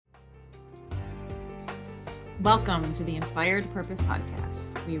Welcome to the Inspired Purpose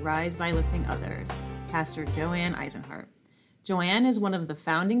Podcast. We rise by lifting others. Pastor Joanne Eisenhart. Joanne is one of the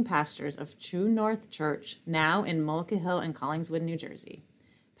founding pastors of True North Church, now in Mullica Hill and Collingswood, New Jersey.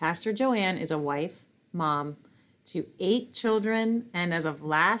 Pastor Joanne is a wife, mom to 8 children, and as of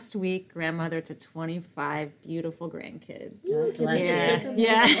last week, grandmother to 25 beautiful grandkids. How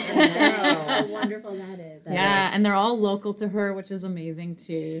wonderful that is. And they're all local to her, which is amazing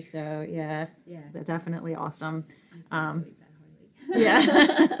too. So they're definitely awesome.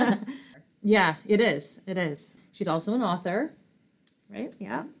 Yeah, it is. It is. She's also an author, right?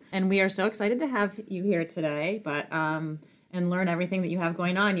 Yeah. And we are so excited to have you here today, and learn everything that you have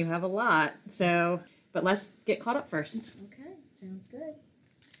going on. You have a lot. But let's get caught up first. Okay, sounds good.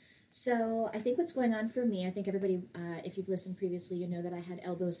 So I think what's going on for me, I think everybody, if you've listened previously, you know that I had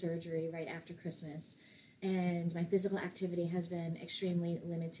elbow surgery right after Christmas. And my physical activity has been extremely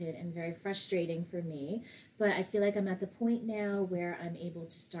limited and very frustrating for me. But I feel like I'm at the point now where I'm able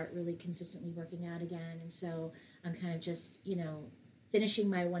to start really consistently working out again. And so I'm kind of just, finishing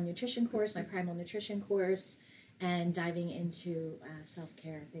my one nutrition course, my primal nutrition course, and diving into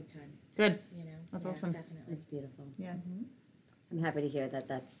self-care big time. Good. That's awesome. Definitely. That's beautiful. Yeah. Mm-hmm. I'm happy to hear that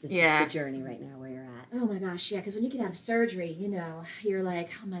this is the journey right now where you're at. Oh my gosh, yeah, because when you can have surgery, you're like,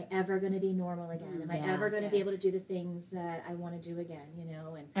 am I ever going to be normal again? Am I ever going to be able to do the things that I want to do again,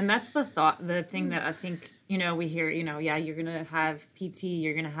 And that's the thing that I think, we hear, you're going to have PT,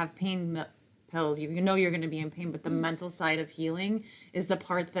 you're going to have pain pills, you're going to be in pain, but the mental side of healing is the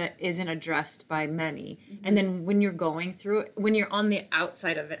part that isn't addressed by many. Mm-hmm. And then when you're going through it, when you're on the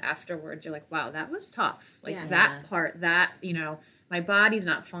outside of it afterwards, you're like, wow, that was tough. That part, my body's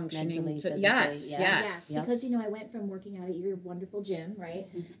not functioning. Mentally, yes. Because, I went from working out at your wonderful gym, right?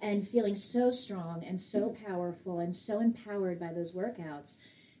 Mm-hmm. And feeling so strong and so powerful and so empowered by those workouts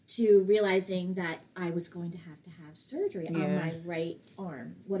to realizing that I was going to have surgery on my right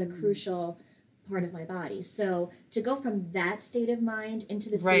arm. What a crucial part of my body. So to go from that state of mind into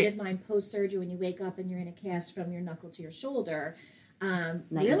the state of mind post-surgery when you wake up and you're in a cast from your knuckle to your shoulder, I'm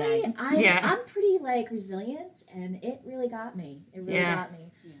pretty resilient, and it really got me. Got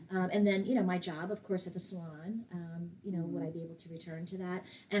me. Yeah. And then, my job, of course, at the salon, would I be able to return to that?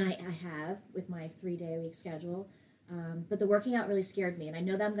 And I have with my 3-day-a-week schedule. But the working out really scared me. And I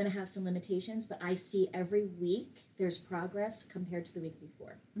know that I'm going to have some limitations, but I see every week there's progress compared to the week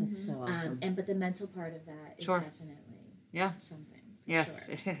before. That's so awesome. But the mental part of that is definitely something. Yes,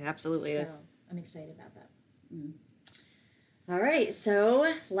 sure. It absolutely is. So I'm excited about that. Mm. All right,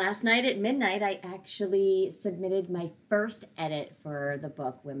 so last night at midnight, I actually submitted my first edit for the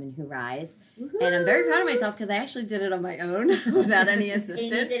book, Women Who Rise. Woo-hoo! And I'm very proud of myself because I actually did it on my own without any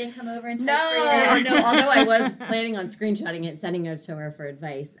assistance. Amy didn't come over and type for you? No, although I was planning on screenshotting it and sending it to her for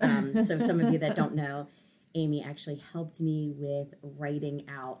advice. So some of you that don't know, Amy actually helped me with writing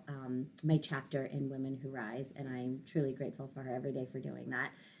out my chapter in Women Who Rise, and I'm truly grateful for her every day for doing that.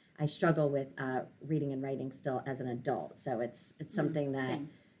 I struggle with reading and writing still as an adult, so it's something that,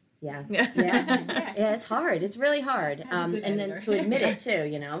 it's hard. It's really hard, and then to admit it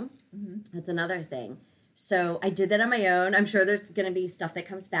too, that's another thing. So I did that on my own. I'm sure there's going to be stuff that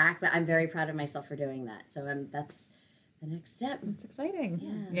comes back, but I'm very proud of myself for doing that. So that's the next step. It's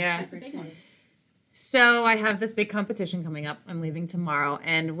exciting. Yeah. Super exciting. So I have this big competition coming up. I'm leaving tomorrow.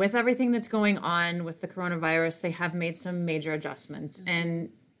 And with everything that's going on with the coronavirus, they have made some major adjustments. Mm-hmm. And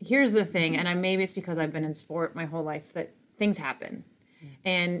here's the thing, and maybe it's because I've been in sport my whole life, that things happen. Mm-hmm.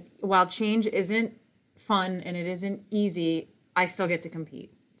 And while change isn't fun and it isn't easy, I still get to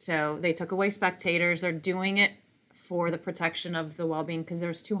compete. So they took away spectators. They're doing it for the protection of the well-being because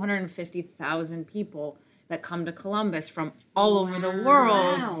there's 250,000 people that come to Columbus from all over the world.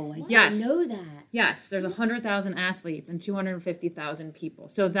 Wow, I didn't know that. Yes, there's 100,000 athletes and 250,000 people.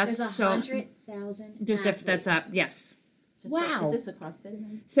 So that's there's 100,000 athletes. That's up. Yes. Wow. Is this a CrossFit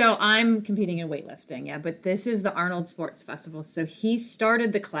event? So I'm competing in weightlifting, but this is the Arnold Sports Festival. So he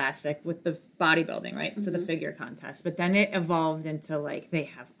started the classic with the bodybuilding, right? Mm-hmm. So the figure contest. But then it evolved into they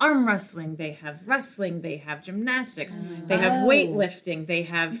have arm wrestling, they have wrestling, they have gymnastics, they have weightlifting, they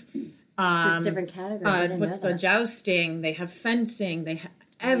have just different categories. What's the jousting? They have fencing. They have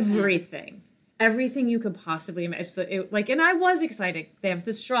everything. Everything you could possibly imagine. And I was excited. They have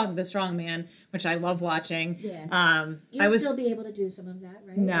the strong man, which I love watching. Yeah. You'll still be able to do some of that,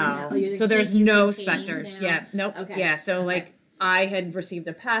 right? No. So there's no specters. Yeah. Nope. Okay. Yeah. So I had received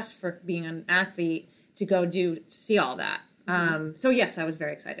a pass for being an athlete to go see all that. So yes, I was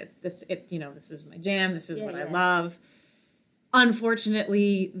very excited. This is my jam. This is what I love.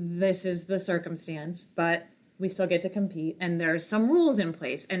 Unfortunately, this is the circumstance, but we still get to compete, and there's some rules in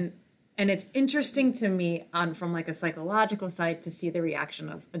place. And And it's interesting to me from like a psychological side to see the reaction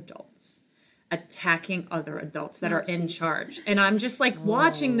of adults attacking other adults that are in charge. And I'm just like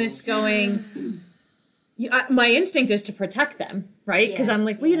watching this going, my instinct is to protect them, right? Because I'm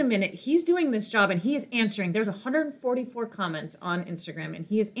like, wait a minute, he's doing this job and he is answering. There's 144 comments on Instagram and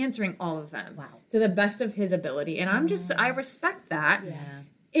he is answering all of them to the best of his ability. And I respect that. Yeah.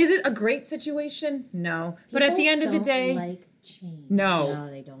 Is it a great situation? No. But at the end of the day, like change. No,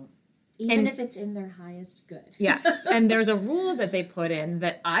 they don't. Even if it's in their highest good. Yes. And there's a rule that they put in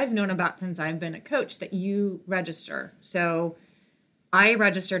that I've known about since I've been a coach, that you register. So I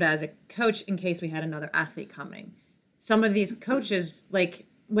registered as a coach in case we had another athlete coming. Some of these coaches, like,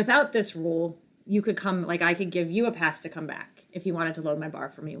 without this rule, you could come, like, I could give you a pass to come back if you wanted to load my bar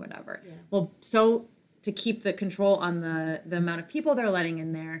for me, whatever. Yeah. Well, so to keep the control on the amount of people they're letting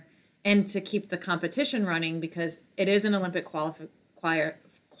in there and to keep the competition running, because it is an Olympic qualifier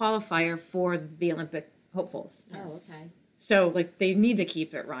for the Olympic hopefuls. Oh, okay. So, like, they need to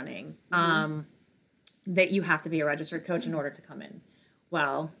keep it running. That you have to be a registered coach in order to come in.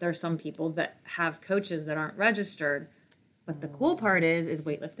 Well, there are some people that have coaches that aren't registered, but the cool part is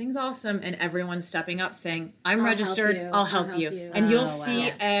weightlifting's awesome, and everyone's stepping up saying, "I'm registered. I'll help you," and you'll see.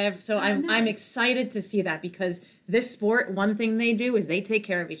 I'm excited to see that, because this sport, one thing they do is they take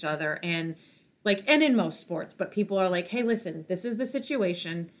care of each other, and in most sports, but people are like, "Hey, listen, this is the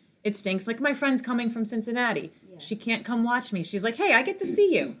situation. It stinks." Like, my friend's coming from Cincinnati. Yeah. She can't come watch me. She's like, "Hey, I get to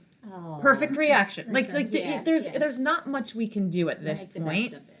see you." Oh, perfect reaction. There's not much we can do at this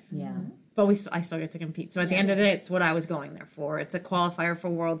point. Yeah. But I still get to compete. So at the end of the day, it's what I was going there for. It's a qualifier for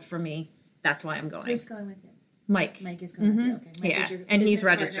Worlds for me. That's why I'm going. Who's going with you? Mike. Mike is going with you. Okay. Mike is your and he's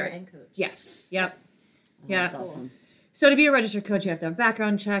registered. And coach. Yes. Yep. That's awesome. So to be a registered coach, you have to have a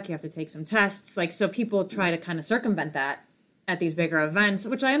background check. You have to take some tests. So people try to kind of circumvent that at these bigger events,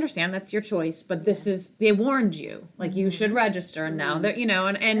 which I understand, that's your choice. But they warned you, you should register. And now that,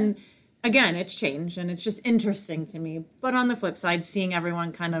 and again, it's changed and it's just interesting to me. But on the flip side, seeing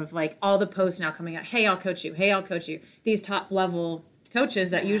everyone kind of all the posts now coming out, "Hey, I'll coach you. Hey, I'll coach you." These top level coaches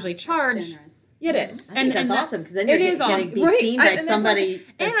that usually charge. It is. I think that's awesome, because then you're getting to be seen by somebody.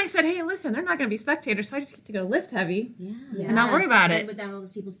 And I said, "Hey, listen, they're not going to be spectators, so I just get to go lift heavy and not worry about it." Without all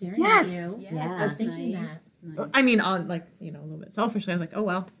those people staring at you. Yes. Yeah. I was thinking that. Nice. I mean, on a little bit selfishly, I was like, "Oh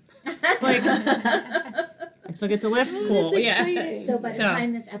well." I still get to lift. Cool. Yeah. So by the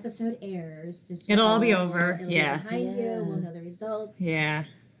time this episode airs, it'll all be over. It'll be behind you. We'll know the results. Yeah.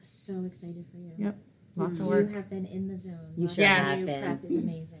 So excited for you. Yep. Lots of work. You have been in the zone. You sure have been. Prep is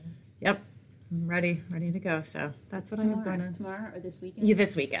amazing. Yep. I'm ready to go. So that's what I'm going to. Tomorrow or this weekend? Yeah,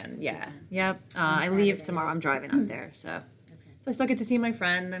 this weekend. Yeah. Yep. I leave tomorrow. I'm driving out there. So I still get to see my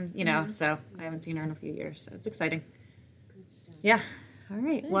friend, and so I haven't seen her in a few years. So it's exciting. Good stuff. Yeah. All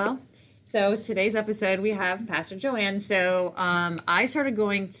right. Good. Well, so today's episode we have Pastor Joanne. So I started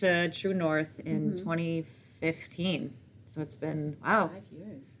going to True North in 2015. So it's been 5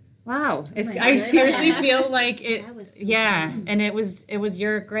 years. Wow. I seriously feel like it. That was so nice. And it was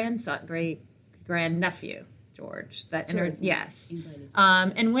your grandnephew, George, that entered. Yes.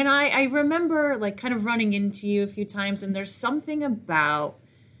 And when I remember kind of running into you a few times, and there's something about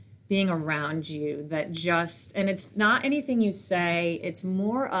being around you that and it's not anything you say, it's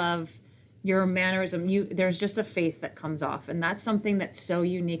more of your mannerism. There's just a faith that comes off, and that's something that's so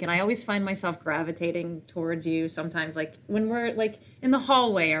unique. And I always find myself gravitating towards you sometimes, when we're in the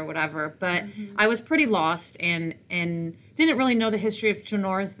hallway or whatever. But I was pretty lost and didn't really know the history of True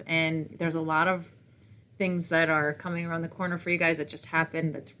North, and there's a lot of things that are coming around the corner for you guys that just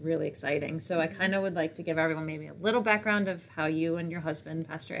happened that's really exciting. So I kind of would like to give everyone maybe a little background of how you and your husband,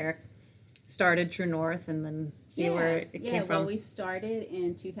 Pastor Eric, started True North, and then see where it came from. Well, we started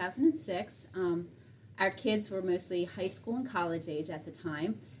in 2006. Our kids were mostly high school and college age at the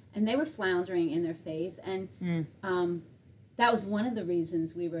time, and they were floundering in their faith. And that was one of the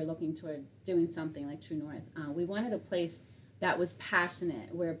reasons we were looking toward doing something like True North. We wanted a place that was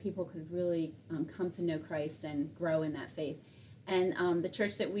passionate, where people could really come to know Christ and grow in that faith. And the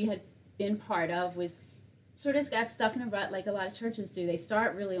church that we had been part of was sort of got stuck in a rut, like a lot of churches do. They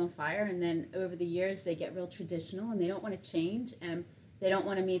start really on fire, and then over the years they get real traditional, and they don't want to change, and they don't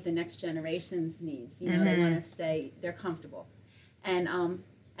want to meet the next generation's needs. They want to stay, they're comfortable. And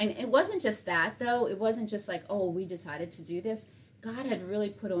it wasn't just that, though. It wasn't just we decided to do this. God had really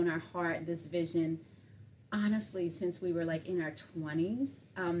put on our heart this vision, honestly, since we were in our 20s.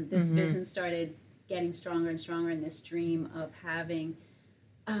 This vision started getting stronger and stronger, in this dream of having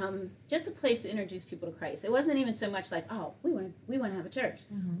just a place to introduce people to Christ. It wasn't even so much we want to have a church,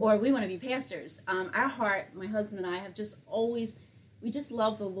 or we want to be pastors. Our heart, my husband and I, have just always we just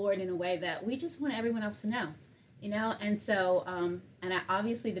love the Lord in a way that we just want everyone else to know, and so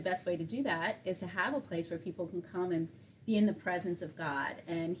obviously the best way to do that is to have a place where people can come and be in the presence of God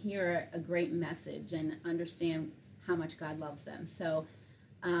and hear a great message and understand how much God loves them. So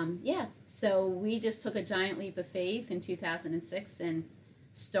so we just took a giant leap of faith in 2006 and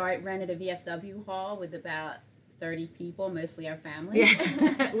rented a VFW hall with about 30 people, mostly our family.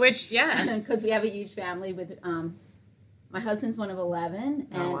 Yeah. Which, because we have a huge family with my husband's one of 11,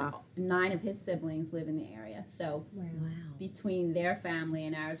 and 9 of his siblings live in the area. So between their family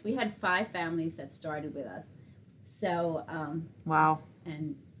and ours, we had 5 families that started with us. So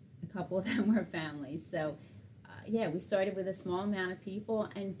and a couple of them were families. So we started with a small amount of people,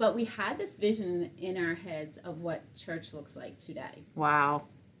 but we had this vision in our heads of what church looks like today. Wow.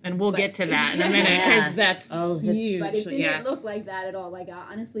 And we'll get to that in a minute, because that's huge. But it didn't look like that at all. Like,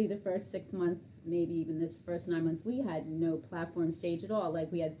 honestly, the first 6 months, maybe even this first 9 months, we had no platform stage at all.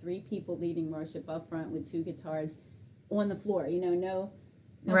 Like, we had 3 people leading worship up front with 2 guitars on the floor. No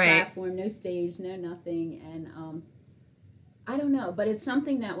platform, no stage, no nothing. And I don't know, but it's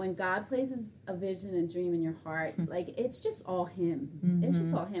something that when God places a vision and dream in your heart, like, it's just all Him. Mm-hmm. It's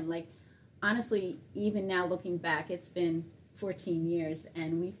just all Him. Like, honestly, even now looking back, it's been 14 years,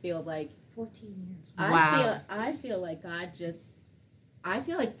 and we feel like 14 years. I feel like I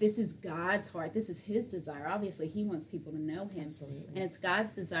feel like this is God's heart. This is His desire. Obviously, He wants people to know Him. Absolutely. And it's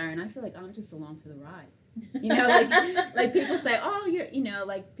God's desire, and I feel like I'm just along for the ride. Like people say, oh, you're,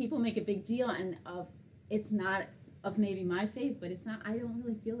 like, people make a big deal, and it's not of maybe my faith, but it's not, I don't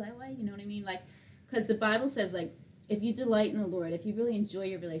really feel that way, you know what I mean? Like, because the Bible says, like, if you delight in the Lord, if you really enjoy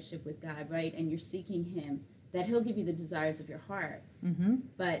your relationship with God, right, and you're seeking Him, that He'll give you the desires of your heart. Mm-hmm.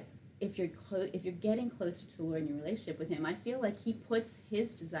 But if you're getting closer to the Lord in your relationship with Him, I feel like He puts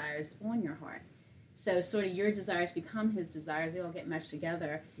His desires on your heart. So sort of your desires become His desires. They all get meshed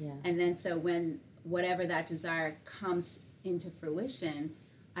together. Yeah. And then so when whatever that desire comes into fruition,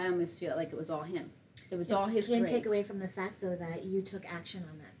 I almost feel like it was all Him. It was all His grace. Can't take away from the fact, though, that you took action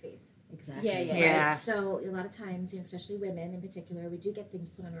on that faith. Exactly. Yeah. Right? So a lot of times, especially women in particular, we do get things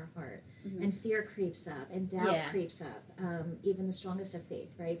put on our heart, and fear creeps up, and doubt creeps up. Even the strongest of faith,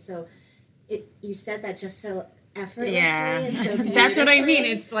 right? So you said that just so effortlessly and so beautifully. That's what I mean.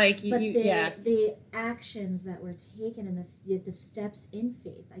 It's like the actions that were taken and the steps in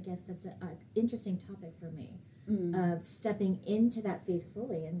faith. I guess that's an interesting topic for me. Of stepping into that faith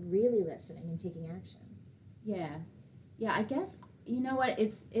fully and really listening and taking action. Yeah. I guess you know what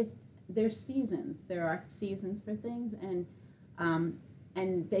there's seasons. There are seasons for things,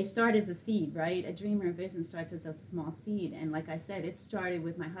 and they start as a seed, right? A dream or a vision starts as a small seed, and like I said, it started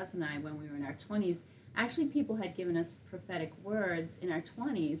with my husband and I when we were in our 20s. Actually, people had given us prophetic words in our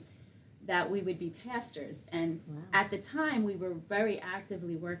 20s that we would be pastors, and at the time we were very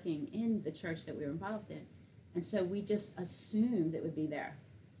actively working in the church that we were involved in. And so we just assumed it would be there.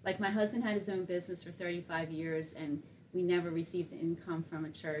 Like, my husband had his own business for 35 years, and we never received income from a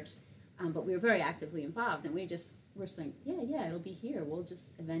church, but we were very actively involved. And we're saying, yeah, it'll be here. We'll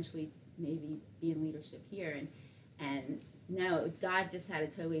just eventually maybe be in leadership here. And no, God just had a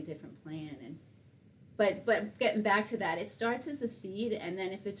totally different plan. But getting back to that, it starts as a seed, and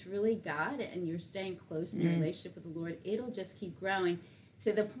then if it's really God and you're staying close in your relationship with the Lord, it'll just keep growing.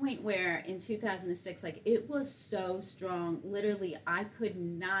 To the point where in 2006, like, it was so strong. Literally, I could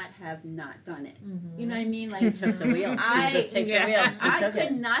not have not done it. Mm-hmm. You know what I mean? Like, took the wheel. Jesus, take the wheel. I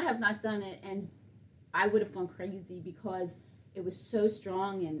could not have not done it, and I would have gone crazy because it was so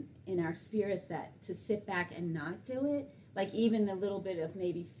strong in our spirits that to sit back and not do it, like, even the little bit of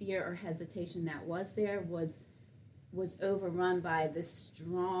maybe fear or hesitation that was there was overrun by this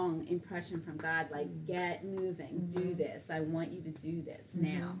strong impression from God, like, get moving, do this. I want you to do this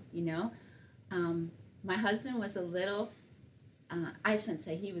now, My husband was a little, I shouldn't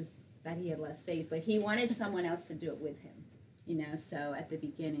say that he had less faith, but he wanted someone else to do it with him, So at the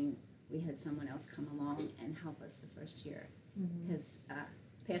beginning, we had someone else come along and help us the first year. Because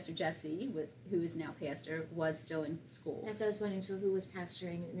Pastor Jesse, who is now pastor, was still in school. That's what I was wondering. So who was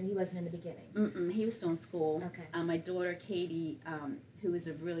pastoring? And he wasn't in the beginning. He was still in school. Okay. My daughter, Katie, who was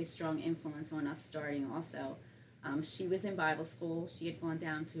a really strong influence on us starting also, she was in Bible school. She had gone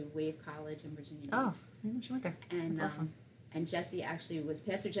down to Wave College in Virginia Beach. Oh, she went there. And, that's awesome. And Jesse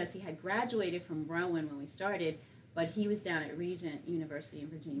Pastor Jesse had graduated from Rowan when we started, but he was down at Regent University in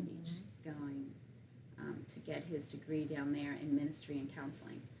Virginia Beach going to get his degree down there in ministry and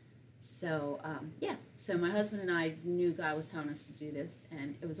counseling. So, so my husband and I knew God was telling us to do this,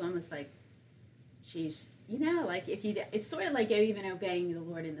 and it was almost like, geez, like, it's sort of like even obeying the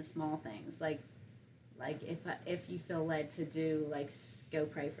Lord in the small things, like Like if you feel led to do like go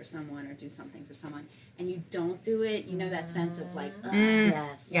pray for someone or do something for someone and you don't do it, you know that sense of like,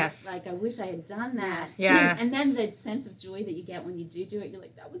 yes, like I wish I had done that. Yeah. And then the sense of joy that you get when you do it, you're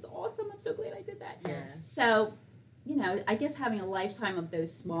like, that was awesome. I'm so glad I did that. Yes. So, you know, I guess having a lifetime of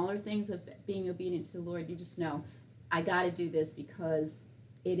those smaller things of being obedient to the Lord, you just know, I got to do this because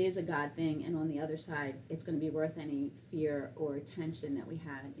it is a God thing, and on the other side, it's going to be worth any fear or tension that we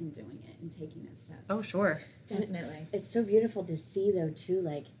had in doing it and taking that step. Oh, sure. Definitely. It's so beautiful to see, though, too,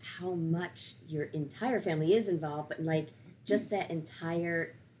 like, how much your entire family is involved, but, like, just that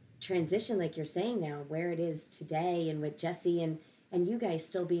entire transition, like you're saying now, where it is today, and with Jesse and you guys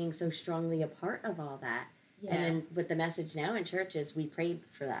still being so strongly a part of all that. Yeah. And then with the message now in church is we prayed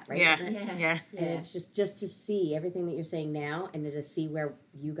for that, right? Yeah. Isn't it? Yeah. And it's just to see everything that you're saying now and to see where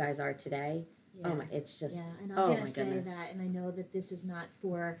you guys are today. Yeah. Oh my, it's just, Yeah, and oh I'm my going to say goodness. that, and I know that this is not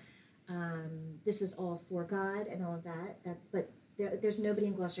for, this is all for God and all of that but there's nobody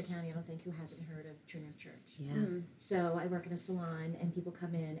in Gloucester County, I don't think, who hasn't heard of True North Church. Yeah. So I work in a salon, and people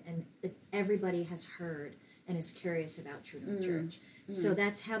come in, and everybody has heard and is curious about True North Church. So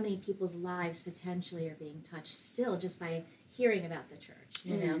that's how many people's lives potentially are being touched still just by hearing about the church,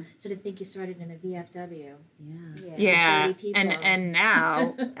 you know. So to think you started in a VFW. Yeah. 30 people. And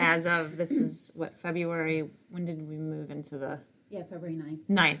now, as of, this is what, February, when did we move into the February 9th.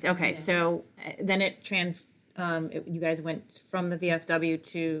 9th? Okay, so then you guys went from the VFW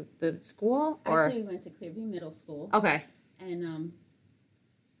to the school? Or? Actually, we went to Clearview Middle School. Okay. And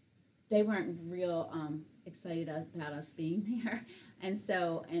they weren't real excited about us being there, and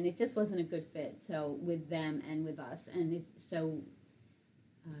it just wasn't a good fit. So with them and with us, and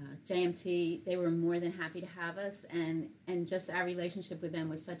JMT, they were more than happy to have us, and just our relationship with them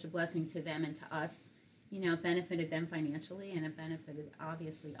was such a blessing to them and to us. You know, it benefited them financially, and it benefited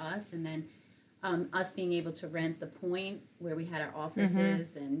obviously us, and then us being able to rent the Point where we had our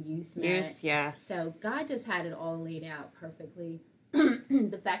offices and youth met. Youth, yeah. So God just had it all laid out perfectly.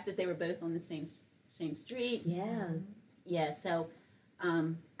 The fact that they were both on the same street. Yeah. So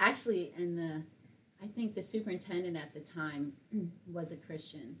actually, I think the superintendent at the time was a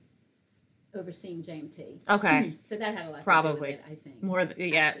Christian, overseeing JMT. Okay. So that had a lot Probably. to do with it, I think. More,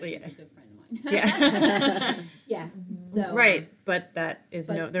 Actually, he's a good friend of mine. Yeah. Yeah. So Right, but that is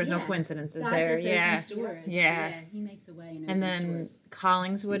but, there's no yeah, coincidences God there. just Yeah. opens doors. Yeah. He makes a way and And opens then doors.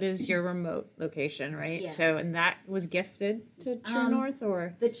 Collingswood is your remote location, right? Yeah. So, and that was gifted to True North,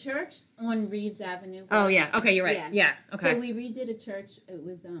 or? The church on Reeves Avenue. Oh, yeah. Okay, you're right. Yeah. Okay. So we redid a church. It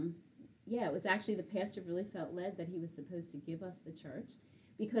was it was actually the pastor really felt led that he was supposed to give us the church,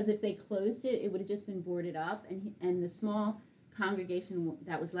 because if they closed it, it would have just been boarded up, and the small congregation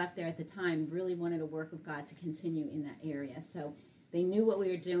that was left there at the time really wanted a work of God to continue in that area. So they knew what we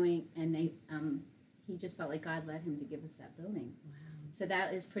were doing, and he just felt like God led him to give us that building. Wow. So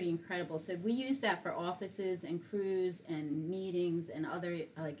that is pretty incredible. So we use that for offices and crews and meetings and other,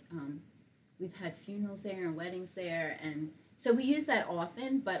 we've had funerals there and weddings there, and so we use that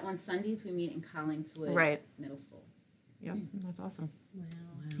often, but on Sundays we meet in Collingswood Middle School. Yep, that's awesome. Wow.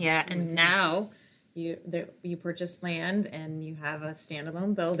 Yeah, and now you purchased land and you have a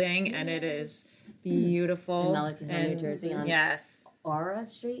standalone building, and it is beautiful. In Milliken Hill, New Jersey, on yes, Aura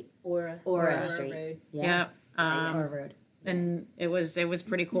Street? Aura Street. Road. Yeah. Aura Road. And it was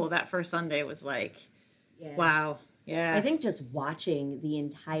pretty cool. That first Sunday was like, wow. Yeah. I think just watching the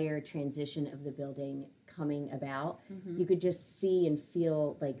entire transition of the building coming about, you could just see and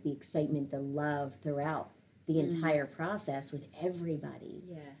feel like the excitement, the love throughout the entire process with everybody.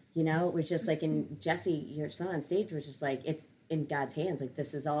 Yeah. You know, it was just like, in Jesse, your son on stage was just like, it's in God's hands. Like,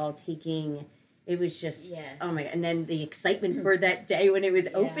 this is all taking, it was just, oh my God. And then the excitement for that day when it was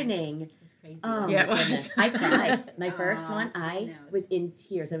opening. It was crazy. Oh Yeah, my it was. goodness. I cried. My first one, I know. was in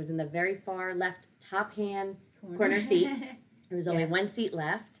tears. I was in the very far left top hand corner seat. There was only one seat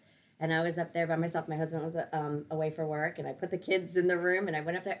left. And I was up there by myself. My husband was away for work, and I put the kids in the room, and I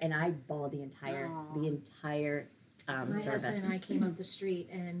went up there, and I bawled the entire My service. husband and I came up the street,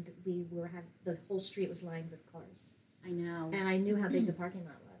 and the whole street was lined with cars. I know. And I knew how big the parking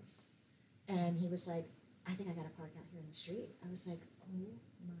lot was. And he was like, I think I got to park out here in the street. I was like, oh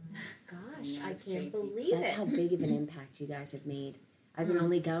my gosh, I it's can't crazy. believe That's it. how big of an impact you guys have made. I've been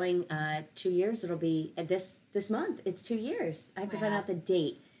only going 2 years. It'll be this month. It's 2 years. I have to find out the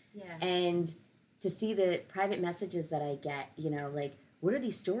date. Yeah. And to see the private messages that I get, you know, like, what are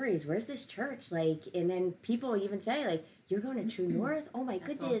these stories? Where's this church? Like, and then people even say, like, you're going to True North? Oh my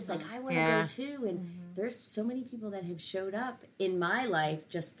goodness. awesome. Like, I want to go too. And there's so many people that have showed up in my life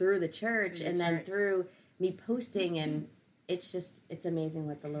just through the church, and then through me posting, and it's amazing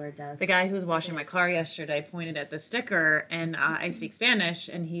what the Lord does. The guy who was washing my car yesterday pointed at the sticker, and I speak Spanish,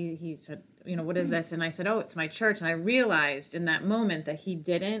 and he said, what is this? And I said, oh, it's my church. And I realized in that moment that he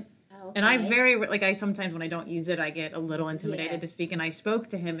didn't. Okay. And I sometimes when I don't use it, I get a little intimidated to speak, and I spoke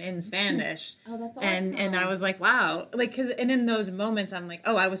to him in Spanish. Oh, that's awesome. And I was like, wow, and in those moments, I'm like,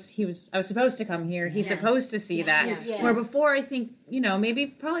 oh, I was supposed to come here. He's supposed to see that. Yes. Yeah. Where before, I think, maybe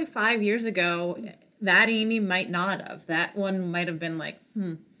probably 5 years ago, that Amy might not have. That one might have been like,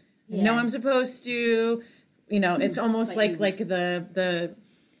 I know I'm supposed to, it's almost like the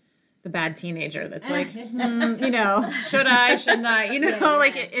bad teenager that's like, should I, shouldn't I,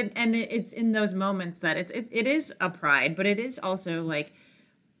 it's in those moments that it is a pride, but it is also like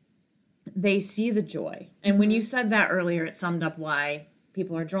they see the joy. And when you said that earlier, it summed up why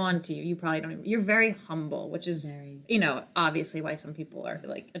people are drawn to you. You probably don't, you're very humble, which is, obviously why some people are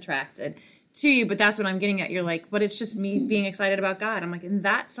like attracted to you, but that's what I'm getting at. You're like, but it's just me being excited about God. I'm like, and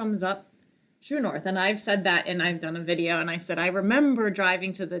that sums up True North. And I've said that, and I've done a video, and I said, I remember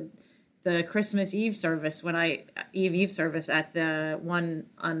driving to the Christmas Eve service Eve service at the one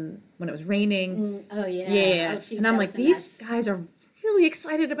when it was raining. Oh yeah. Yeah. Oh, geez, and I'm like, these guys are really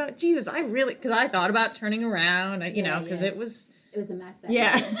excited about Jesus. Because I thought about turning around, because it was a mess that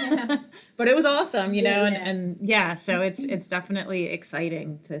day. But it was awesome, and so it's definitely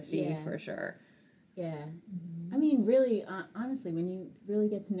exciting to see for sure. Yeah. I mean, really, honestly, when you really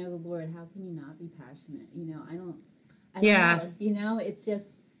get to know the Lord, how can you not be passionate? I don't know. It's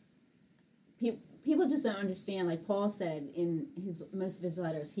just, people just don't understand. Like Paul said in most of his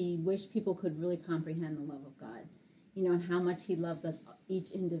letters, he wished people could really comprehend the love of God, and how much he loves us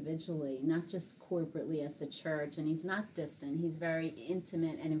each individually, not just corporately as the church. And he's not distant. He's very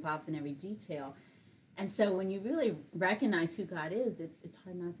intimate and involved in every detail. And so when you really recognize who God is, it's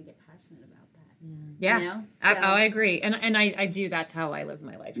hard not to get passionate about that. Yeah. So, I agree. And I do. That's how I live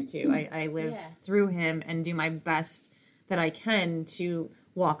my life too. I live through him and do my best that I can to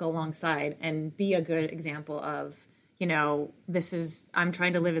walk alongside and be a good example of, I'm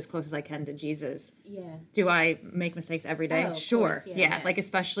trying to live as close as I can to Jesus. Yeah. Do I make mistakes every day? Oh, sure. Course, yeah. Like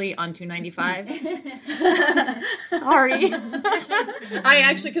especially on 295. Sorry. I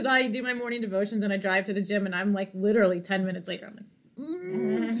actually, because I do my morning devotions and I drive to the gym and I'm like literally 10 minutes later. I'm like,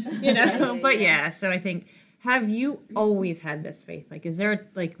 but so I think, have you always had this faith? Like, is there,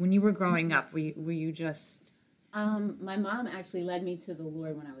 like, when you were growing up, were you just... my mom actually led me to the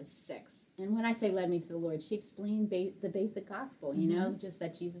Lord when I was 6. And when I say led me to the Lord, she explained the basic gospel, just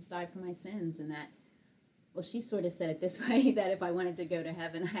that Jesus died for my sins and that, well, she sort of said it this way, that if I wanted to go to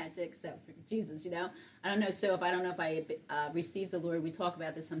heaven, I had to accept Jesus, I don't know. So I don't know if I received the Lord, we talk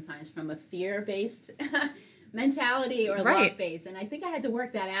about this sometimes, from a fear-based mentality or love-based. And I think I had to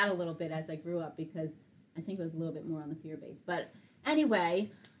work that out a little bit as I grew up because I think it was a little bit more on the fear-based. But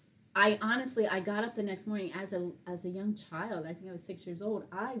anyway... I got up the next morning as a young child. I think I was 6 years old.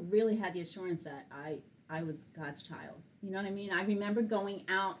 I really had the assurance that I was God's child. You know what I mean? I remember going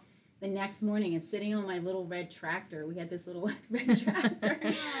out the next morning and sitting on my little red tractor. We had this little red tractor.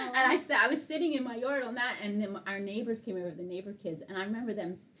 And I was sitting in my yard on that, and then our neighbors came over, the neighbor kids, and I remember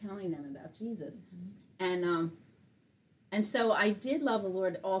them telling them about Jesus. Mm-hmm. And so I did love the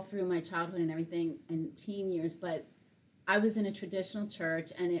Lord all through my childhood and everything and teen years, but I was in a traditional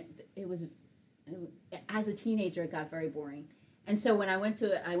church, and it was as a teenager, it got very boring. And so when I went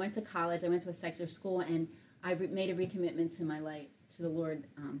to college, I went to a secular school, and I made a recommitment to the Lord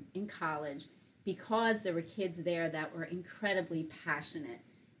in college because there were kids there that were incredibly passionate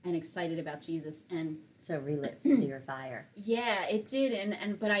and excited about Jesus. And so relit your fire. Yeah, it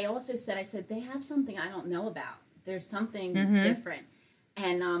did. But I also said they have something I don't know about. There's something different.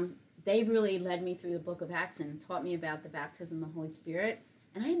 And they really led me through the book of Acts and taught me about the baptism of the Holy Spirit.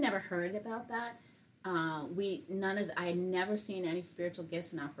 And I had never heard about that. I had never seen any spiritual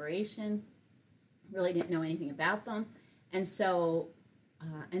gifts in operation. Really didn't know anything about them. And so,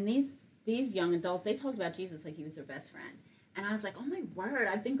 and these young adults, they talked about Jesus like he was their best friend. And I was like, oh my word,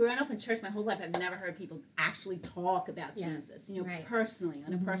 I've been growing up in church my whole life. I've never heard people actually talk about Jesus, personally,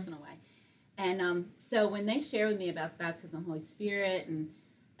 in a personal way. And so when they shared with me about baptism of the Holy Spirit and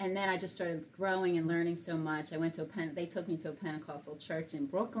then I just started growing and learning so much. I went to they took me to a Pentecostal church in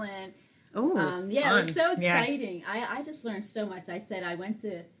Brooklyn. Oh, it was so exciting. Yeah. I just learned so much. I said I went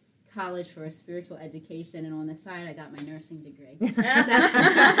to college for a spiritual education, and on the side I got my nursing degree. Well, that's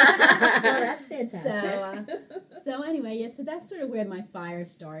fantastic. So anyway, so that's sort of where my fire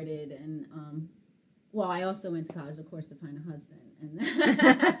started. And I also went to college, of course, to find a husband. And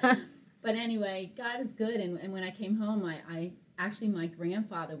but anyway, God is good. And when I came home, I actually my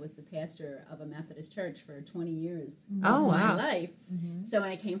grandfather was the pastor of a Methodist church for 20 years Oh, of my wow. life. So when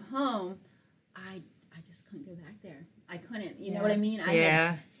I came home, I just couldn't go back there. I couldn't, you know what I mean?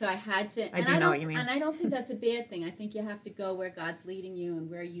 So I had to. I do know what you mean. And I don't think that's a bad thing. I think you have to go where God's leading you and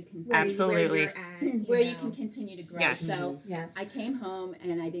where you can Absolutely. where you can continue to grow. Yes. So I came home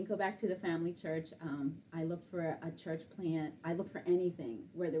and I didn't go back to the family church. I looked for a church plant. I looked for anything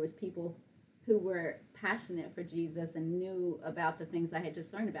where there was people who were passionate for Jesus and knew about the things I had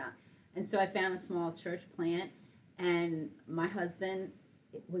just learned about. And so I found a small church plant, and my husband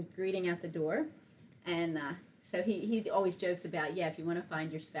was greeting at the door. And so he always jokes about, if you want to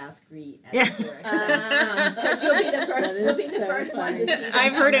find your spouse, greet at the door. Because you'll be the first one to see them.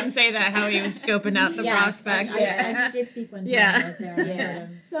 I've heard him say that, how he was scoping out the prospects. I did speak one time when I was there.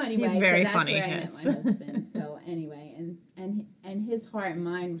 So anyway, he's very that's funny. Where I met my husband. So anyway, and his heart and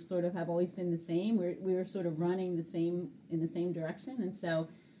mind sort of have always been the same. We were sort of running in the same direction, and so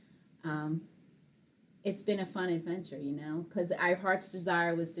it's been a fun adventure, because our heart's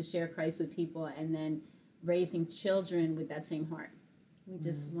desire was to share Christ with people, and then raising children with that same heart. We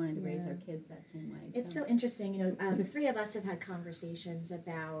just wanted to raise our kids that same way. It's so interesting. The three of us have had conversations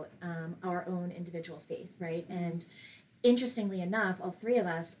about our own individual faith, right? And interestingly enough, all three of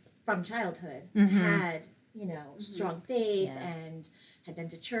us from childhood had, strong faith and had been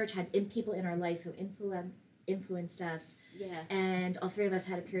to church, had people in our life who influenced us. Yeah. And all three of us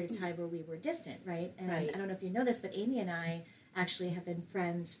had a period of time where we were distant, right? And I don't know if you know this, but Amy and I actually have been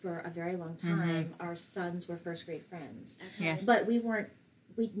friends for a very long time. Our sons were first grade friends. Okay. Yeah. But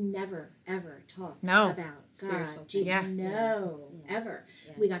we'd never, ever talked about God. Ever.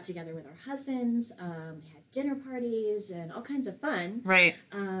 Yeah. We got together with our husbands, we had dinner parties and all kinds of fun. Right.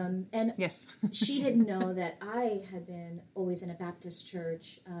 And she didn't know that I had been always in a Baptist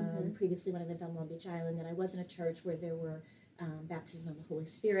church previously when I lived on Long Beach Island, that I was in a church where there were baptism of the Holy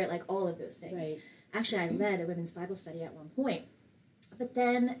Spirit, like all of those things. Right. Actually, I led a women's Bible study at one point. But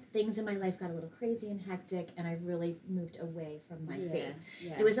then things in my life got a little crazy and hectic, and I really moved away from my faith.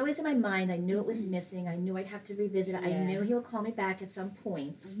 Yeah. It was always in my mind. I knew it was missing. I knew I'd have to revisit it. I knew he would call me back at some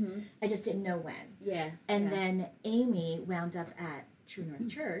point. I just didn't know when. And then Amy wound up at True North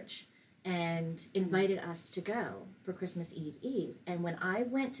Church and invited us to go for Christmas Eve. And when I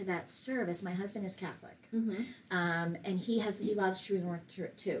went to that service, my husband is Catholic, and he loves True North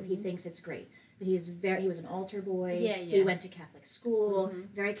Church too. He thinks it's great. But he was an altar boy. He went to Catholic school,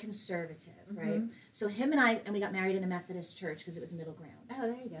 very conservative, right? So him and we got married in a Methodist church because it was middle ground. Oh,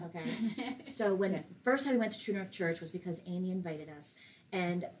 there you go. Okay. So first time we went to True North Church was because Amy invited us,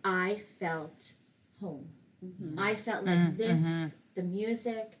 and I felt home. I felt like the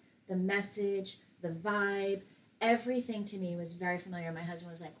music, the message, the vibe, everything to me was very familiar. My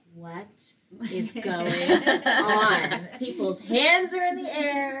husband was like, what is going on? People's hands are in the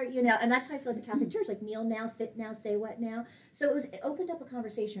air, and that's how I feel at the Catholic Church, like kneel now, sit now, say what now. So it opened up a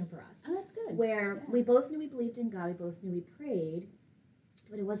conversation for us. Oh, that's good. Where we both knew we believed in God, we both knew we prayed,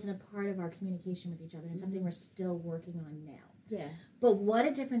 but it wasn't a part of our communication with each other, and something we're still working on now. Yeah. But what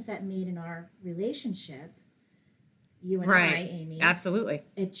a difference that made in our relationship. You and I, Amy. Absolutely.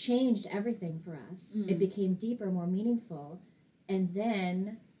 It changed everything for us. It became deeper, more meaningful. And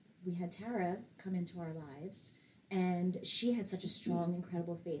then we had Tara come into our lives, and she had such a strong,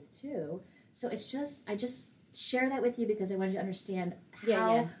 incredible faith too. So I just share that with you because I wanted you to understand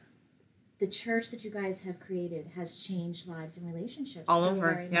how the church that you guys have created has changed lives and relationships all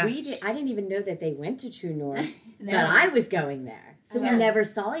over. I didn't even know that they went to True North, but I was going there. So we never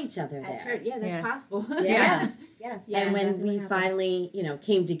saw each other there. Church. Yeah, that's possible. Yes. And when we finally,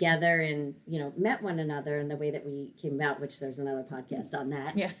 came together and, met one another in the way that we came about, which there's another podcast on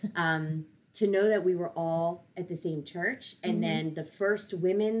that. Yeah. To know that we were all at the same church, and then the first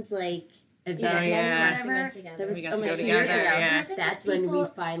women's event that was almost 2 years ago. Yeah. That's when we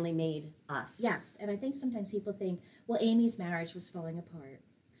finally made us. Yes, and I think sometimes people think, well, Amy's marriage was falling apart.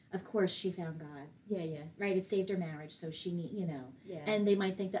 Of course, she found God. Yeah. Right? It saved her marriage, so she and they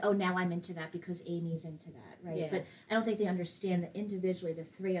might think that, oh, now I'm into that because Amy's into that, right? Yeah. But I don't think they understand that individually, the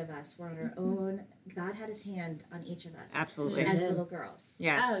three of us were on our own. God had his hand on each of us. Absolutely. As little girls.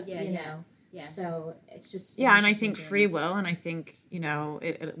 Yeah. Oh, yeah, Yeah. So it's just and I think free will, and I think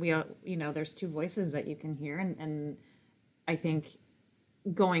there's two voices that you can hear, and I think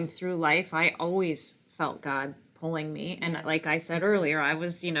going through life, I always felt God pulling me, and like I said earlier, I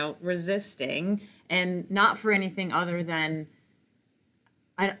was resisting, and not for anything other than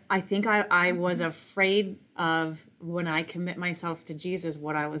I think I was afraid of when I commit myself to Jesus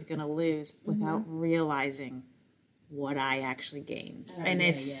what I was going to lose without realizing what I actually gained, and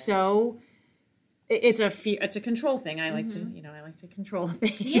it's so. it's a fear, it's a control thing. I like to, I like to control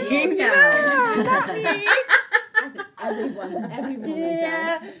things. Everyone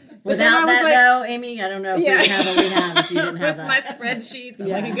does. Without that, though, Amy, I don't know if we would have what we have if you didn't have With that. my spreadsheets, I'm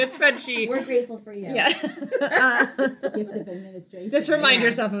like a good spreadsheet. We're grateful for you. Yeah. Gift of administration. Just remind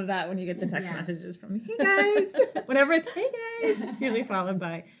yourself of that when you get the text messages from me. Hey guys, whenever it's hey guys, it's usually followed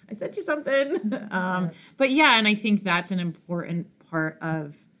by I sent you something. But yeah, and I think that's an important part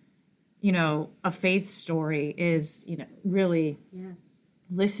of, a faith story is, really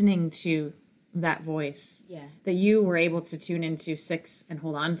listening to that voice that you were able to tune into 6 and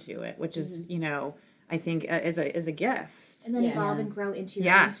hold on to it, which is, I think is a gift. And then evolve and grow into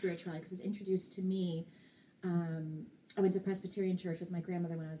your own spirituality, because it was introduced to me. I went to Presbyterian church with my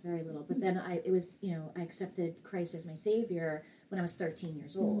grandmother when I was very little, but then I accepted Christ as my Savior when I was 13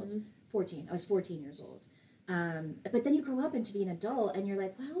 years old. 14. I was 14 years old. But then you grow up into being an adult, and you're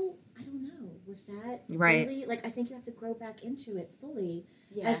like, well, I don't know. Was that really? Like, I think you have to grow back into it fully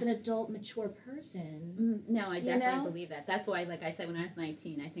as an adult, mature person. No, I definitely believe that. That's why, like I said, when I was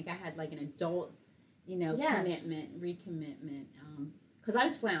 19, I think I had like an adult, recommitment. Because I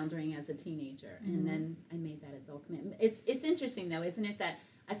was floundering as a teenager, and then I made that adult commitment. It's interesting, though, isn't it, that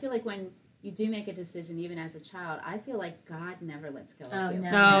I feel like when you do make a decision, even as a child, I feel like God never lets go of you.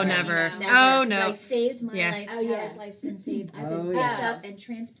 Never. Oh, no. I saved my life. Tara's life's been saved. I've been picked up and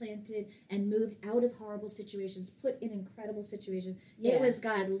transplanted and moved out of horrible situations, put in incredible situations. Yeah. It was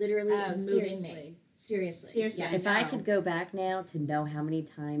God literally moving me. Seriously. Yes. If I could go back now to know how many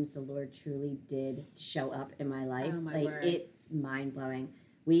times the Lord truly did show up in my life, it's mind-blowing.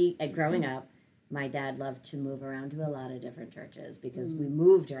 Growing up, my dad loved to move around to a lot of different churches because we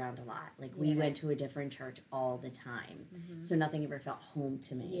moved around a lot. Like, we went to a different church all the time. So nothing ever felt home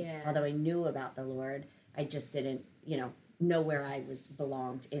to me. Yeah. Although I knew about the Lord, I just didn't, know where I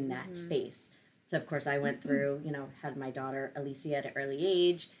belonged in that space. So, of course, I went through, had my daughter Alicia at an early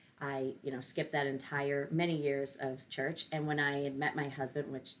age. I, skipped that many years of church. And when I had met my husband,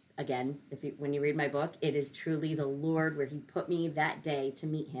 which, again, when you read my book, it is truly the Lord where he put me that day to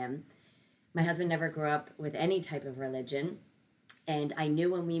meet him. My husband never grew up with any type of religion, and I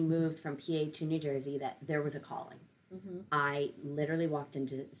knew when we moved from PA to New Jersey that there was a calling. I literally walked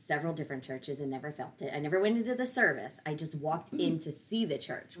into several different churches and never felt it. I never went into the service. I just walked in to see the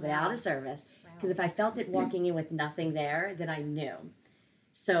church without a service, because if I felt it walking in with nothing there, then I knew.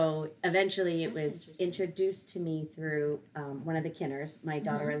 So eventually it was introduced to me through one of the Kinners. My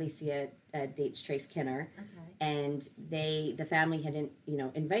daughter Alicia dates Trace Kinner. And the family had,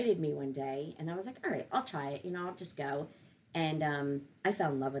 invited me one day, and I was like, all right, I'll try it, I'll just go. And I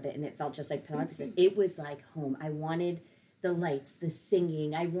fell in love with it, and it felt just like Penelope said. It was like home. I wanted the lights, the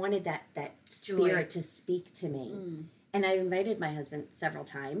singing. I wanted that spirit to speak to me. And I invited my husband several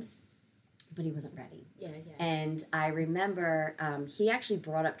times, but he wasn't ready. And I remember he actually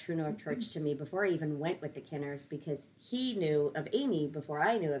brought up True North Church to me before I even went with the Kinners, because he knew of Amy before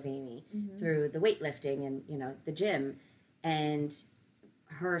I knew of Amy through the weightlifting and, the gym. And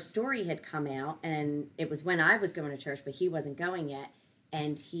her story had come out, and it was when I was going to church, but he wasn't going yet.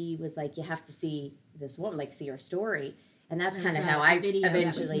 And he was like, you have to see this woman, like, see her story. And that's kind of how I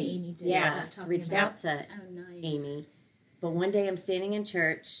eventually reached out to Amy. But one day I'm standing in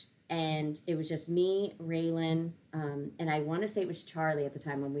church, and it was just me, Raylan, and I want to say it was Charlie at the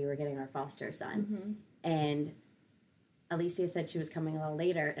time when we were getting our foster son. And Alicia said she was coming a little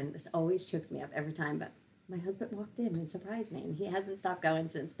later, and this always chokes me up every time, but my husband walked in and surprised me, and he hasn't stopped going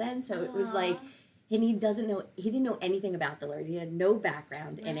since then. So it was like, and he didn't know anything about the Lord. He had no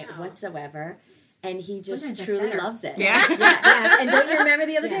background in it whatsoever. And he just truly loves it. Yeah. And don't you remember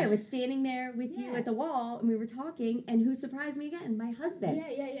the other day? I was standing there with you at the wall, and we were talking, and who surprised me again? My husband.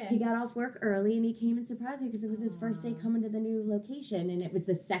 Yeah. He got off work early, and he came and surprised me because it was his first day coming to the new location, and it was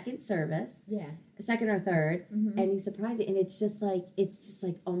the second service. The second or third, and he surprised me. And it's just like,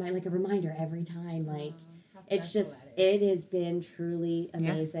 oh my, like a reminder every time. Like, it's just, it has been truly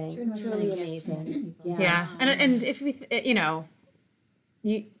amazing. Truly amazing. Yeah. And if we,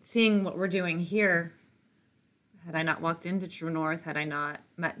 you seeing what we're doing here, had I not walked into True North, had I not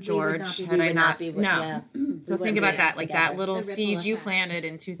met George, So think about that, like that little seed you planted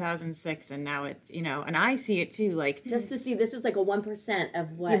in 2006, and now it's, and I see it too, like just to see this is like a 1%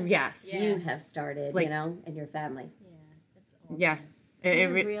 of what you have started, like, in your family. There's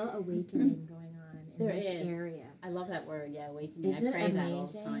a real awakening going on in this area. I love that word, awakening. Isn't I pray it that all the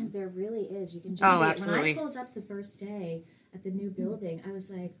amazing? time. There really is. You can just see absolutely. it. When I pulled up the first day at the new building, I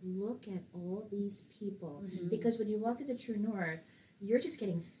was like, look at all these people. Because when you walk into True North, you're just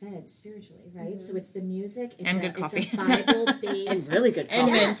getting fed spiritually, right? So it's the music, it's and good it's coffee. a Bible-based... And really good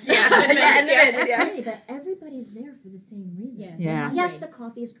coffee. mints. It's great, but everybody's there for the same reason. Yeah. Yes, the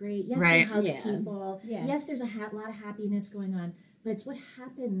coffee is great. Yes, Right. you hug people. Yeah. Yes, there's a lot of happiness going on. But it's what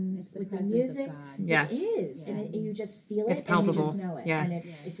happens It's the with the presence music. of God. Yes. It is. Yeah. And you just feel it It's and palpable. you just know it. Yeah. And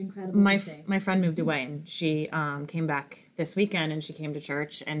it's incredible My to see. my friend moved away, and she came back this weekend, and she came to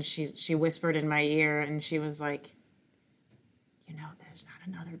church, and she whispered in my ear, and she was like, you know, there's not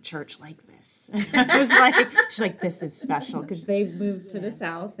another church like this. I was like, she's like, this is special, because they moved to the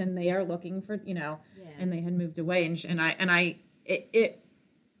South, and they are looking for, you know, and they had moved away, and I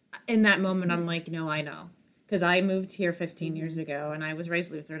in that moment I'm like, no, I know. Because I moved here 15 years ago, and I was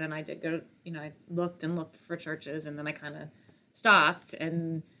raised Lutheran, and I did go, you know, I looked for churches, and then I kind of stopped,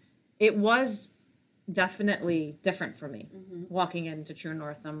 and it was definitely different for me. Walking into True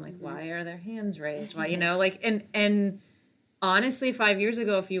North, I'm like, why are their hands raised? Why, you know, like, and honestly, 5 years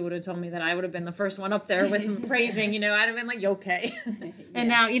ago, if you would have told me that, I would have been the first one up there with praising, you know, I'd have been like, okay. And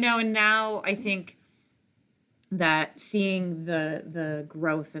now, you know, now I think that seeing the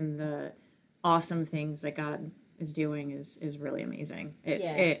growth and the awesome things that God is doing is really amazing.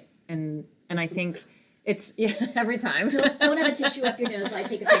 And I think it's every time. Don't have a tissue up your nose while I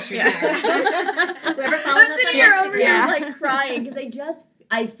take a picture. Whoever follows us on You're over Instagram. here like crying because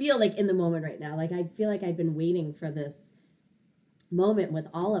I feel like in the moment right now, like I feel like I've been waiting for this moment with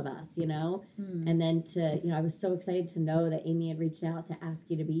all of us, you know, and then I was so excited to know that Amy had reached out to ask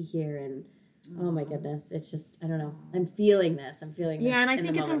you to be here, and oh my goodness, it's just, I don't know, I'm feeling this. Yeah, and I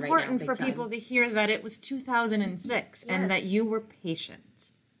think it's important for people people to hear that it was 2006 and that you were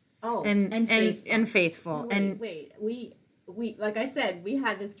patient. Oh, And faithful. No, wait. We like I said, we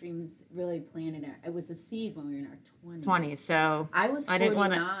had this dream really planned in it was a seed when we were in our 20s. So I was 49. I didn't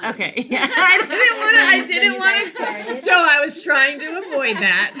want to. Okay, yeah, I didn't want to. So I was trying to avoid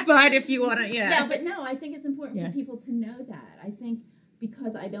that. But if you want to, No, I think it's important for people to know that. I think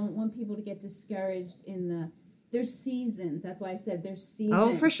because I don't want people to get discouraged there's seasons. That's why I said there's seasons.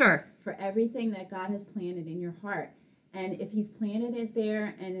 Oh, for sure. For everything that God has planted in your heart. And if he's planted it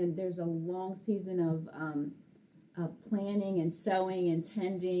there, and then there's a long season of planning and sowing and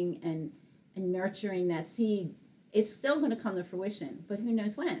tending and nurturing that seed, it's still going to come to fruition, but who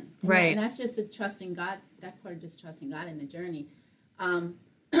knows when? And that's just a trusting God. That's part of just trusting God in the journey.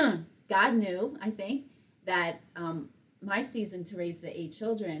 God knew, I think, that my season to raise the 8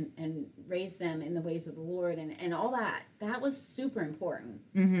 children and raise them in the ways of the Lord and all that was super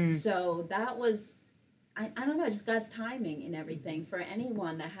important. So that was, I don't know, just God's timing in everything for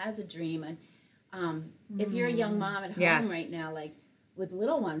anyone that has a dream. And if you're a young mom at home right now, like with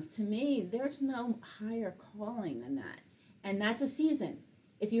little ones, to me, there's no higher calling than that. And that's a season.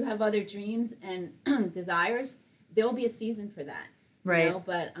 If you have other dreams and desires, there'll be a season for that. Right. You know?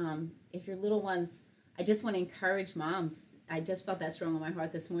 But if your little ones, I just want to encourage moms. I just felt that strong on my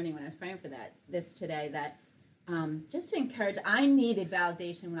heart this morning when I was praying for this today, that just to encourage, I needed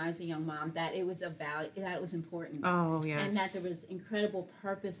validation when I was a young mom that it was that it was important. Oh, yes. And that there was incredible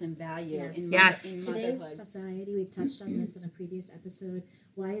purpose and value in Today's motherhood. society, we've touched on this in a previous episode.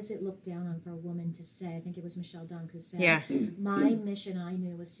 Why is it looked down on for a woman to say, I think it was Michelle Dunk who said, my mission, I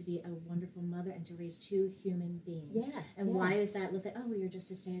knew, was to be a wonderful mother and to raise 2 human beings. Why is that looked at, oh, you're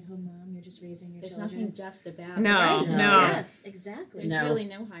just a stay-at-home mom, you're just raising your children. There's nothing just about it. No. Yes, exactly. There's really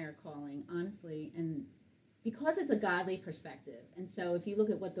no higher calling, honestly, and because it's a godly perspective. And so if you look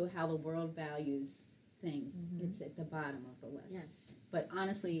at how the world values things, it's at the bottom of the list. Yes. But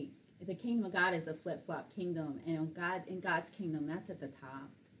honestly, the kingdom of God is a flip-flop kingdom, and in God's kingdom, that's at the top.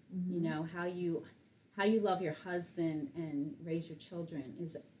 You know, how you love your husband and raise your children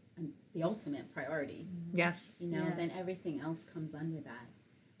is the ultimate priority. Yes. You know, then everything else comes under that.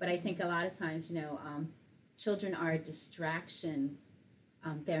 But I think a lot of times, children are a distraction.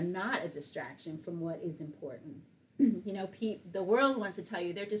 They're not a distraction from what is important. The world wants to tell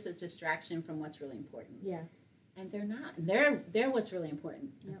you they're just a distraction from what's really important. Yeah. And they're not. They're what's really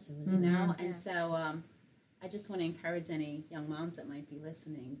important. Absolutely. You know? And so I just want to encourage any young moms that might be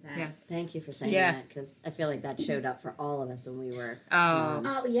listening that Thank you for saying that, because I feel like that showed up for all of us when we were moms.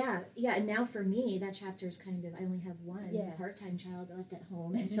 Oh, yeah. And now for me, that chapter is kind of, I only have one part-time child left at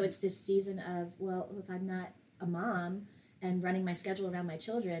home. And so it's this season of, well, if I'm not a mom and running my schedule around my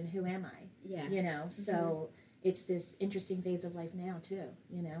children, who am I? Yeah. You know, so it's this interesting phase of life now, too,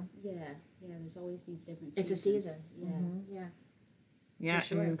 you know? Yeah, there's always these different seasons. It's a season. Yeah. Yeah,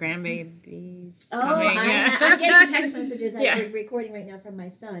 sure. and grandbabies Oh, coming. I'm getting text messages as we're recording right now from my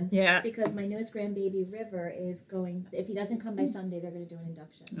son. Yeah. Because my newest grandbaby, River, is going, if he doesn't come by Sunday, they're going to do an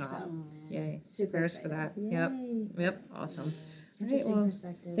induction. Oh, So, yay. super Prayers excited. for that. Yay. Yep. Awesome. Interesting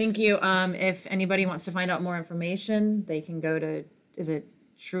perspective. Thank you. If anybody wants to find out more information, they can go to, is it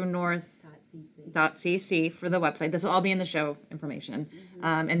truenorth.cc for the website. This will all be in the show information.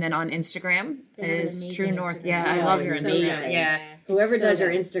 And then on Instagram is True North. Yeah, I love your Instagram. Yeah. Whoever does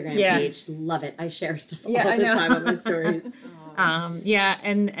your Instagram page, love it. I share stuff all the time on my stories. Yeah,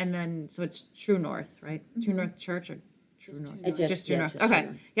 and then, so it's True North, right? True North Church or True North? Just True North. Okay.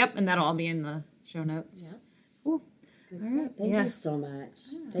 Yep, and that'll all be in the show notes. Yep. Cool. Good stuff. Thank you so much.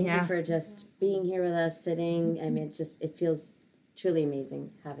 Thank you for just being here with us, sitting. I mean, it feels truly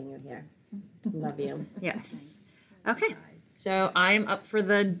amazing having you here. Love you. Yes. Okay. So I'm up for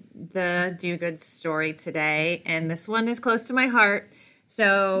the Do Good story today, and this one is close to my heart.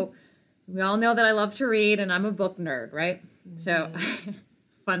 So we all know that I love to read, and I'm a book nerd, right? So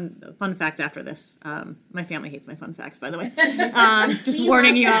fun fact after this. My family hates my fun facts, by the way. Just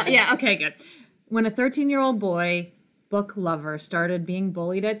warning you all. Yeah, okay, good. When a 13-year-old boy, book lover, started being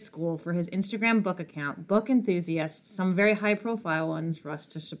bullied at school for his Instagram book account, book enthusiasts, some very high-profile ones,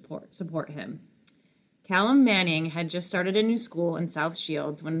 rushed to support him. Callum Manning had just started a new school in South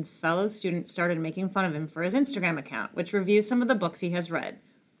Shields when fellow students started making fun of him for his Instagram account, which reviews some of the books he has read.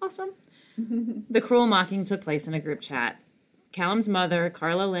 Awesome. The cruel mocking took place in a group chat. Callum's mother,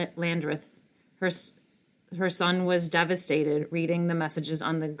 Carla Landreth, her son was devastated reading the messages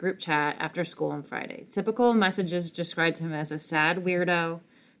on the group chat after school on Friday. Typical messages described him as a sad weirdo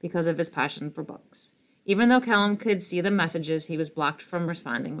because of his passion for books. Even though Callum could see the messages, he was blocked from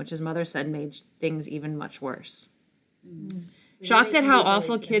responding, which his mother said made things even much worse. Shocked at how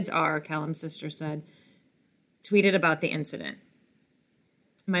awful kids are, Callum's sister said, tweeted about the incident.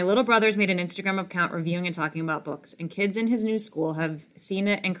 My little brother's made an Instagram account reviewing and talking about books, and kids in his new school have seen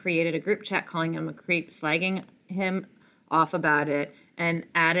it and created a group chat calling him a creep, slagging him off about it, and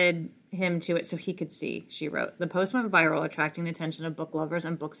added him to it so he could see, she wrote. The post went viral, attracting the attention of book lovers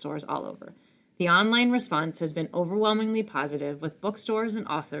and bookstores all over. The online response has been overwhelmingly positive, with bookstores and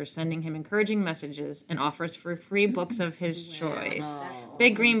authors sending him encouraging messages and offers for free books of his choice.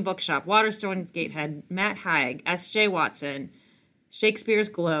 Big Green Bookshop, Waterstone Gatehead, Matt Haig, S.J. Watson, Shakespeare's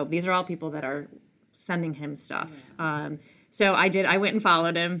Globe. These are all people that are sending him stuff. So I went and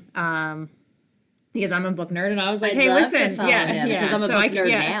followed him because I'm a book nerd, and I was like, hey, listen. Because I'm a book nerd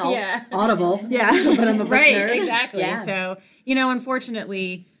now. Yeah. Audible. Yeah. But I'm a book nerd. Exactly. Yeah. So,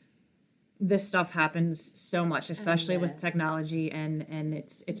 unfortunately, this stuff happens so much, especially with technology, and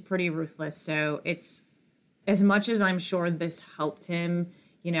it's pretty ruthless. So it's, as much as I'm sure this helped him,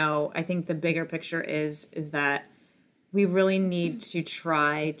 I think the bigger picture is that we really need to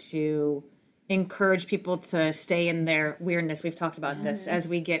try to encourage people to stay in their weirdness. We've talked about this as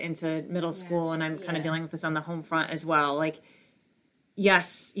we get into middle school, and I'm kind of dealing with this on the home front as well. Like,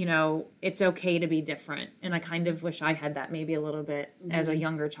 yes, it's okay to be different. And I kind of wish I had that maybe a little bit as a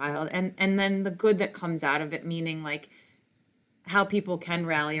younger child. And then the good that comes out of it, meaning like how people can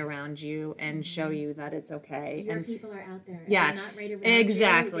rally around you and show you that it's okay. Your and people are out there. Yes, they're not right around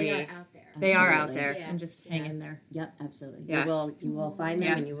exactly. you, they are out there. They are out there, Yeah. and just hang in there. Yep, absolutely. Yeah. You will find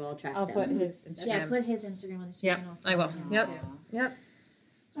them and you will attract I'll them. put his Instagram. Yeah, put his Instagram on the screen. Yep, and I'll I will. follow him Yep. too. Yep.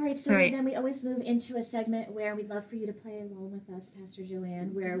 All right, so All right. then we always move into a segment where we'd love for you to play along with us, Pastor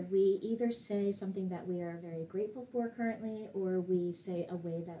Joanne, where we either say something that we are very grateful for currently, or we say a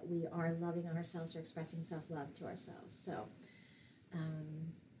way that we are loving on ourselves or expressing self-love to ourselves. So,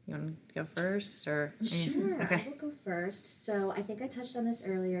 You want to go first, or sure, Okay. I will go first. So I think I touched on this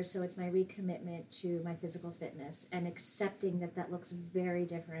earlier. So it's my recommitment to my physical fitness and accepting that looks very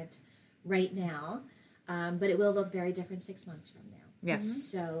different right now, but it will look very different 6 months from now. Yes.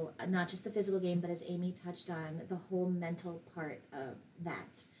 So not just the physical game, but as Amy touched on, the whole mental part of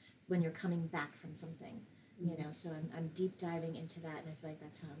that when you're coming back from something, So I'm deep diving into that, and I feel like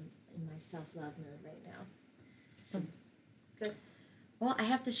that's how I'm in my self-love mode right now. So, good. Well, I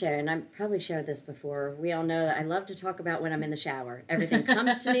have to share, and I probably shared this before. We all know that I love to talk about when I'm in the shower. Everything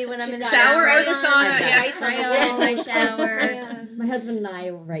comes to me when I'm in the shower. Shower or the sauna? I've got Yeah. crayon in my shower. Yes. My husband and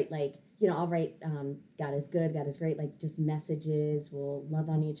I will write I'll write God is good, God is great, just messages. We'll love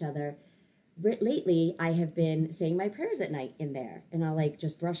on each other. Lately, I have been saying my prayers at night in there, and I'll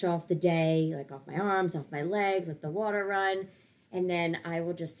just brush off the day, off my arms, off my legs, let the water run, and then I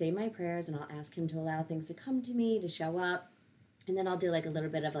will just say my prayers, and I'll ask him to allow things to come to me, to show up. And then I'll do a little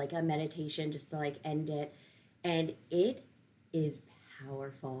bit of a meditation just to end it. And it is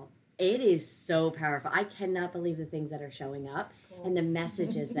powerful. It is so powerful. I cannot believe the things that are showing up and the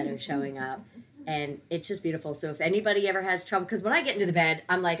messages that are showing up. And it's just beautiful. So if anybody ever has trouble, because when I get into the bed,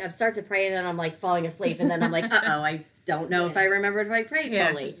 I start to pray and then I'm falling asleep. And then I'm uh-oh, I don't know if I remembered if I prayed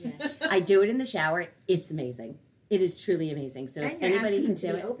fully. Yeah. I do it in the shower. It's amazing. It is truly amazing. So if And you're anybody asking can to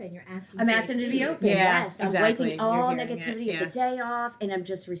do be it. open. You're asking I'm to asking to be receive. open. Yeah, Yes. exactly. I'm wiping all You're hearing negativity it. of the day off, and I'm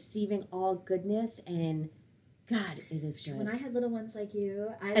just receiving all goodness. And God, it is good. When I had little ones like you,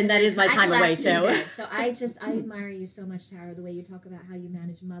 And that is my time away, collapsed in too. bed. So I admire you so much, Tara, the way you talk about how you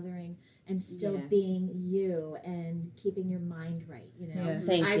manage mothering and still being you and keeping your mind right. You know,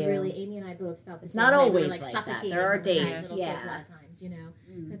 Thank you. Really, Amy and I both felt the It's same not way. We always were, like that. suffocating There are when we had days, little yeah. kids a lot of times. You know,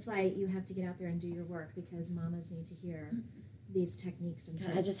 that's why you have to get out there and do your work because mamas need to hear these techniques and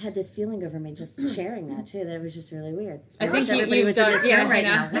tips. I just had this feeling over me just sharing that too. That was just really weird. I think everybody was in this room right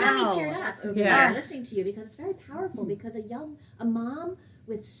now. You got me Wow. teared up over here listening to you because it's very powerful because a mom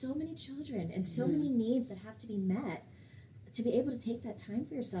with so many children and so many needs that have to be met, to be able to take that time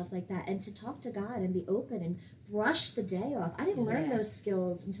for yourself like that and to talk to God and be open and brush the day off. I didn't learn those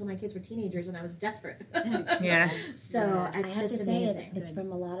skills until my kids were teenagers and I was desperate. So it's I have just to say amazing. it's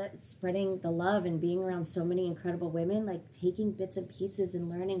from a lot of spreading the love and being around so many incredible women, like taking bits and pieces and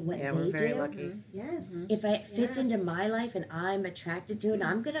learning what they we're very do. lucky. Yes. If it fits into my life and I'm attracted to it,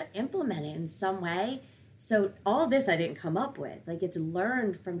 I'm gonna implement it in some way. So all this I didn't come up with. Like it's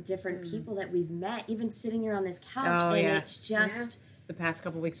learned from different people that we've met, even sitting here on this couch, and it's just the past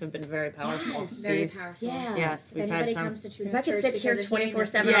couple weeks have been very powerful. Yes. Very powerful. yeah. Yes, If we've had anybody some. comes to True If I could Church sit here because of hearing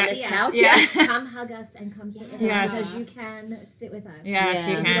 24/7 this, on this couch, come hug us and come sit with us Yes. because you can sit with us. Yes,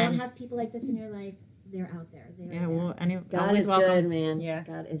 you If you can. don't have people like this in your life, they're out there. They are Yeah, there. well, God always is welcome. good, man. Yeah.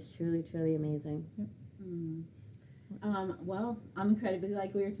 God is truly, truly amazing. Well, I'm incredibly,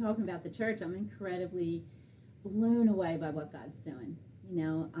 like we were talking about the church, I'm incredibly blown away by what God's doing. You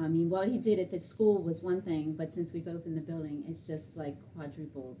know, I mean, what he did at the school was one thing, but since we've opened the building, it's just like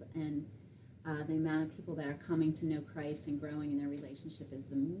quadrupled. And the amount of people that are coming to know Christ and growing in their relationship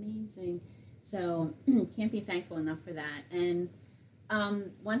is amazing. So can't be thankful enough for that. And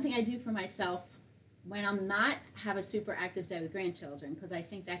one thing I do for myself when I'm not have a super active day with grandchildren, because I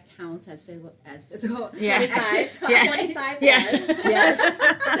think that counts as physical exercise. 25 Yes. Yes.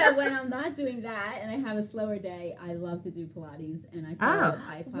 So when I'm not doing that and I have a slower day, I love to do Pilates, and I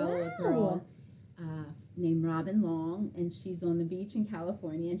follow a girl named Robin Long, and she's on the beach in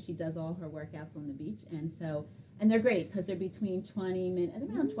California, and she does all her workouts on the beach, and they're great because they're between 20 minutes,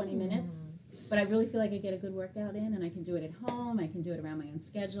 around 20 minutes, but I really feel like I get a good workout in, and I can do it at home, I can do it around my own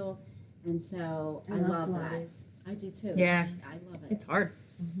schedule, and so I love Pilates. that. I do too. Yeah. I love it. It's hard.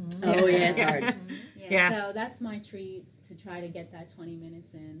 Oh, yeah, it's hard. So that's my treat, to try to get that 20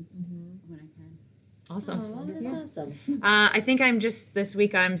 minutes in when I can. Awesome. Oh, that's awesome. I think this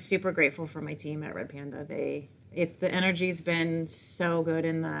week I'm super grateful for my team at Red Panda. The energy's been so good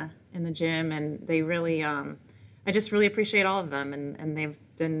in the gym, and they really, I just really appreciate all of them, and they've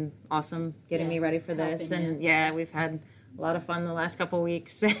been awesome getting me ready for this. And we've had a lot of fun the last couple of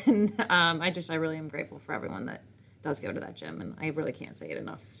weeks, and I really am grateful for everyone that does go to that gym, and I really can't say it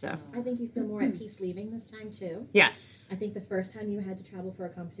enough. So I think you feel more at peace leaving this time too. yes, I think the first time you had to travel for a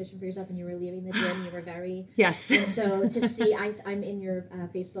competition for yourself and you were leaving the gym, you were very yes. And so to see, I'm in your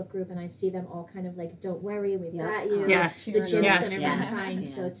Facebook group and I see them all kind of like, don't worry, we've got you. Yeah. The gym's Yes. going to Yes. run fine.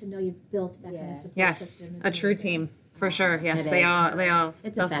 So to know you've built that kind of support Yes, system is a true amazing. team for sure. Yes, It they is. are. They are.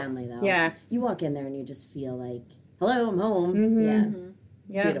 It's a family, though. Yeah. You walk in there and you just feel like, hello, I'm home. Yeah.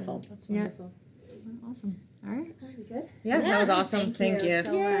 Yeah. Beautiful. That's wonderful. Awesome. All right. Are we good? Yeah, that was awesome. Thank you.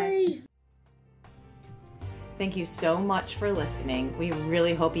 so much. Thank you so much for listening. We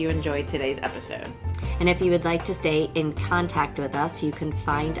really hope you enjoyed today's episode. And if you would like to stay in contact with us, you can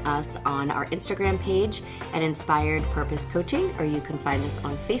find us on our Instagram page at Inspired Purpose Coaching, or you can find us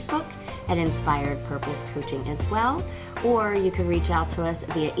on Facebook at Inspired Purpose Coaching as well. Or you can reach out to us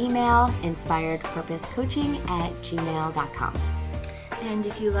via email, inspiredpurposecoaching@gmail.com. And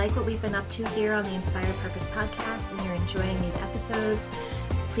if you like what we've been up to here on the Inspired Purpose podcast and you're enjoying these episodes,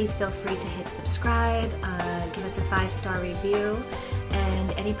 please feel free to hit subscribe, give us a 5-star review,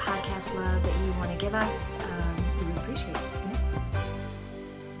 and any podcast love that you want to give us, we appreciate it.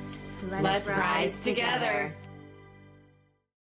 Let's rise together.